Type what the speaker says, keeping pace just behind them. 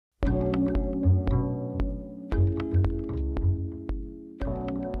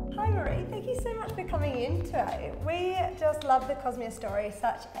much for coming in today. We just love the Kosmea story,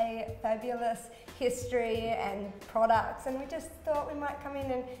 such a fabulous history and products, and we just thought we might come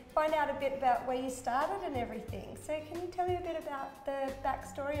in and find out a bit about where you started and everything. So can you tell me a bit about the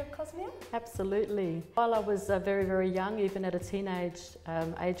backstory of Kosmea? Absolutely. While I was very, very young, even at a teenage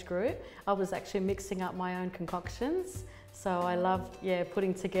age group, I was actually mixing up my own concoctions. So I loved,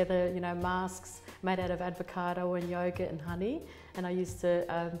 putting together, masks made out of avocado and yogurt and honey. And I used to,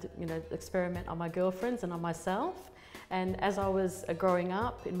 experiment on my girlfriends and on myself. And as I was growing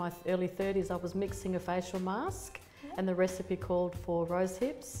up in my early 30s, I was mixing a facial mask, and the recipe called for rose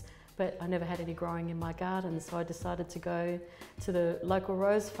hips, but I never had any growing in my garden. So I decided to go to the local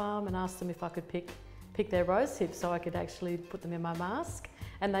rose farm and ask them if I could pick their rose hips so I could actually put them in my mask.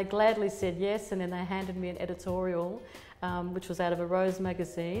 And they gladly said yes, and then they handed me an editorial which was out of a rose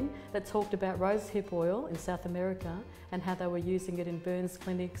magazine that talked about rosehip oil in South America and how they were using it in burns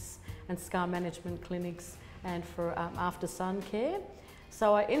clinics and scar management clinics and for after sun care.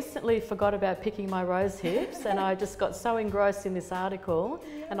 So I instantly forgot about picking my rose hips and I just got so engrossed in this article,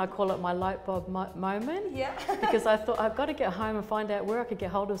 and I call it my light bulb moment, because I thought I've got to get home and find out where I could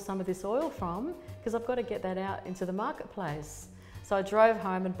get hold of some of this oil from, because I've got to get that out into the marketplace. So I drove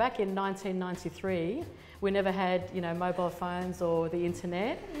home, and back in 1993, we never had, mobile phones or the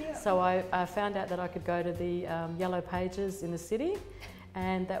internet. So I found out that I could go to the Yellow Pages in the city,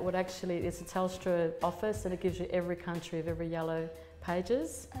 and that would actually, it's a Telstra office, and it gives you every country of every Yellow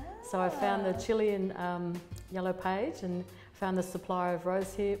Pages. So I found the Chilean Yellow Page and found the supplier of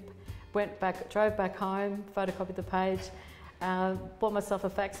rosehip, drove back home, photocopied the page, bought myself a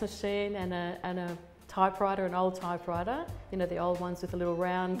fax machine and a typewriter, an old typewriter, the old ones with the little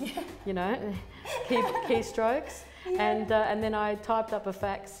round, keystrokes. And then I typed up a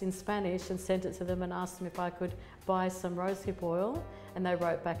fax in Spanish and sent it to them and asked them if I could buy some rosehip oil. And they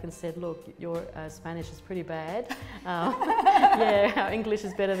wrote back and said, look, your Spanish is pretty bad. Our English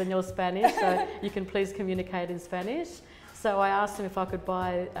is better than your Spanish, so you can please communicate in Spanish. So I asked them if I could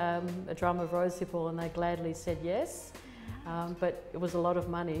buy a drum of rosehip oil, and they gladly said yes. But it was a lot of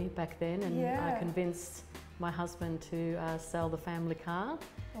money back then, and I convinced my husband to sell the family car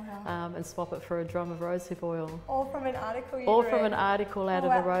and swap it for a drum of rosehip oil. All from an article you All read. from an article out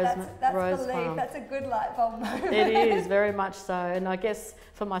of a rose farm. That's a good light bulb moment. It is, very much so. And I guess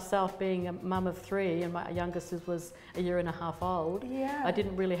for myself, being a mum of 3 and my youngest was a year and a half old, I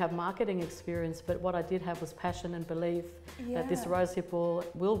didn't really have marketing experience, but what I did have was passion and belief that this rosehip oil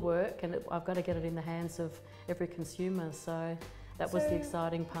will work, and I've got to get it in the hands of every consumer. So that was the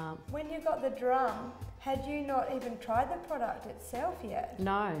exciting part. When you got the drum, had you not even tried the product itself yet?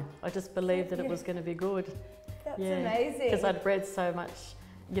 No, I just believed that it was going to be good. That's amazing. Because I'd read so much,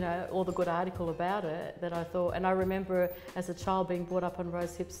 all the good article about it, that I thought, and I remember as a child being brought up on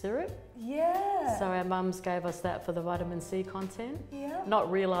rosehip syrup. So our mums gave us that for the vitamin C content,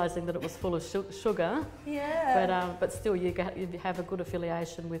 not realising that it was full of sugar. But still you have a good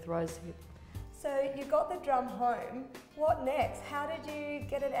affiliation with rosehip. So you got the drum home. What next? How did you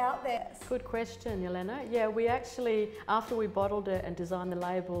get it out there? Good question, Yelena. Yeah, we actually, after we bottled it and designed the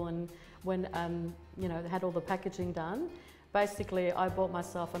label, and when had all the packaging done, basically I bought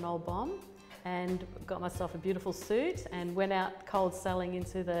myself an old bomb and got myself a beautiful suit and went out cold selling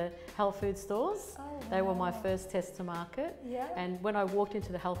into the health food stores. They were my first test to market. And when I walked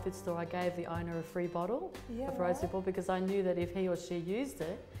into the health food store, I gave the owner a free bottle of rosehip oil, because I knew that if he or she used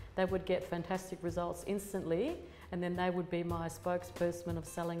it, they would get fantastic results instantly, and then they would be my spokesperson of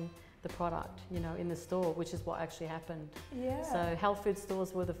selling the product, in the store, which is what actually happened. So health food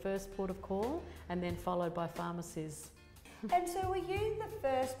stores were the first port of call, and then followed by pharmacies. And so were you the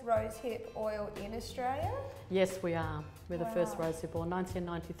first rosehip oil in Australia? Yes, we are. We're the first rosehip oil,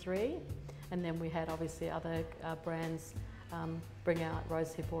 1993, and then we had obviously other brands bring out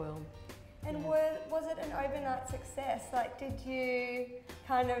rosehip oil. And was it an overnight success? Like, did you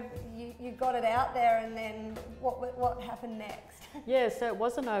you got it out there, and then what happened next? Yeah, so it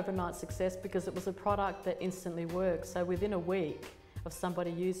was an overnight success because it was a product that instantly worked. So within a week of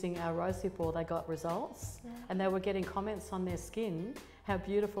somebody using our rosehip oil, they got results, and they were getting comments on their skin, how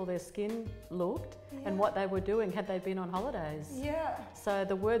beautiful their skin looked, and what they were doing had they been on holidays. So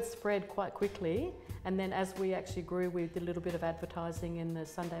the word spread quite quickly, and then as we actually grew, we did a little bit of advertising in the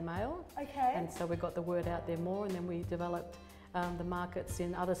Sunday Mail, and so we got the word out there more, and then we developed the markets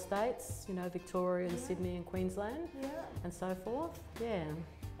in other states, Victoria and Sydney and Queensland, and so forth.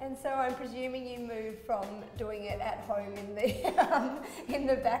 And so I'm presuming you moved from doing it at home in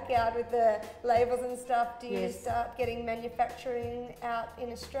the backyard with the labels and stuff. Do you start getting manufacturing out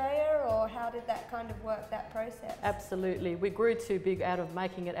in Australia, or how did that kind of work, that process? Absolutely. We grew too big out of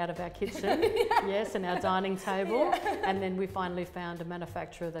making it out of our kitchen, yes, and our dining table. And then we finally found a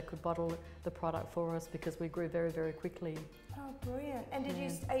manufacturer that could bottle the product for us because we grew very, very quickly. Oh, brilliant. And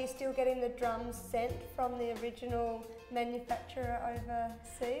are you still getting the drums sent from the original manufacturer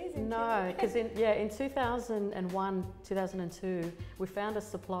overseas? No, because in 2001, 2002, we found a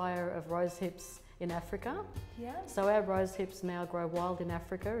supplier of rose hips in Africa. Yeah. So our rose hips now grow wild in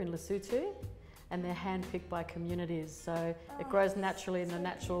Africa, in Lesotho, and they're hand-picked by communities. So it grows naturally in the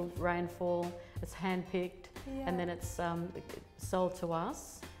natural rainfall, it's hand-picked, and then it's sold to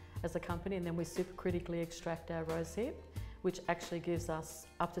us as a company, and then we supercritically extract our rosehip, which actually gives us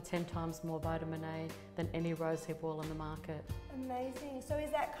up to 10 times more vitamin A than any rosehip oil on the market. Amazing. So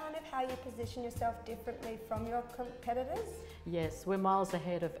is that kind of how you position yourself differently from your competitors? Yes, we're miles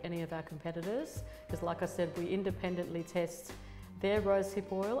ahead of any of our competitors, because like I said, we independently test their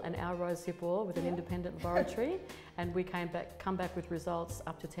rosehip oil and our rosehip oil with an independent laboratory, and we come back with results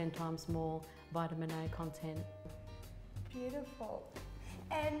up to 10 times more vitamin A content. Beautiful.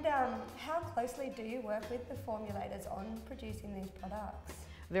 And how closely do you work with the formulators on producing these products?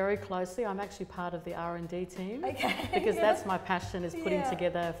 Very closely. I'm actually part of the R&D team, okay. because that's my passion, is putting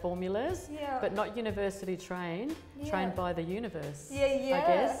together formulas, but not university trained, trained by the universe, I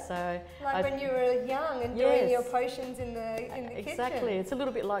guess. So like when you were young and doing your potions in the kitchen. Exactly. It's a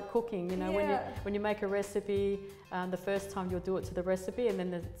little bit like cooking, you know, when you make a recipe, the first time you'll do it to the recipe, and then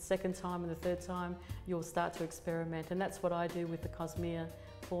the second time and the third time you'll start to experiment. And that's what I do with the Kosmea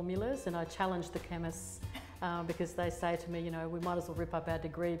formulas, and I challenge the chemists because they say to me, you know, we might as well rip up our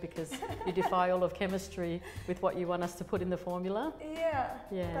degree because you defy all of chemistry with what you want us to put in the formula. Yeah.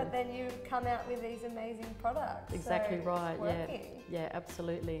 But then you come out with these amazing products. Exactly right. It's working. Yeah,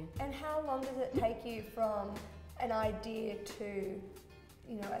 absolutely. And how long does it take you from an idea to,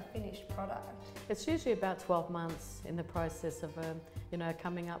 you know, a finished product? It's usually about 12 months in the process of, you know,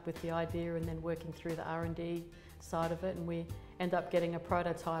 coming up with the idea and then working through the R&D side of it, and we end up getting a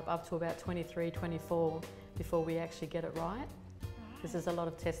prototype up to about 23, 24 before we actually get it right. Because there's a lot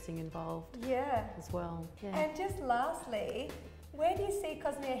of testing involved as well. Yeah. And just lastly, where do you see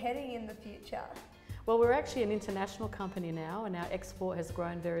Kosmea heading in the future? Well, we're actually an international company now, and our export has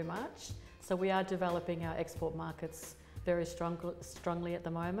grown very much. So we are developing our export markets very strongly at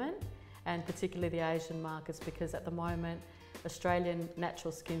the moment, and particularly the Asian markets, because at the moment Australian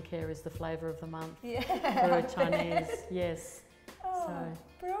natural skincare is the flavour of the month for Chinese. Yes. Oh,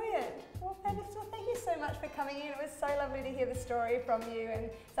 brilliant. Well, thank you so much for coming in. It was so lovely to hear the story from you, and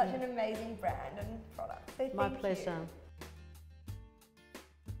such an amazing brand and product. So My pleasure.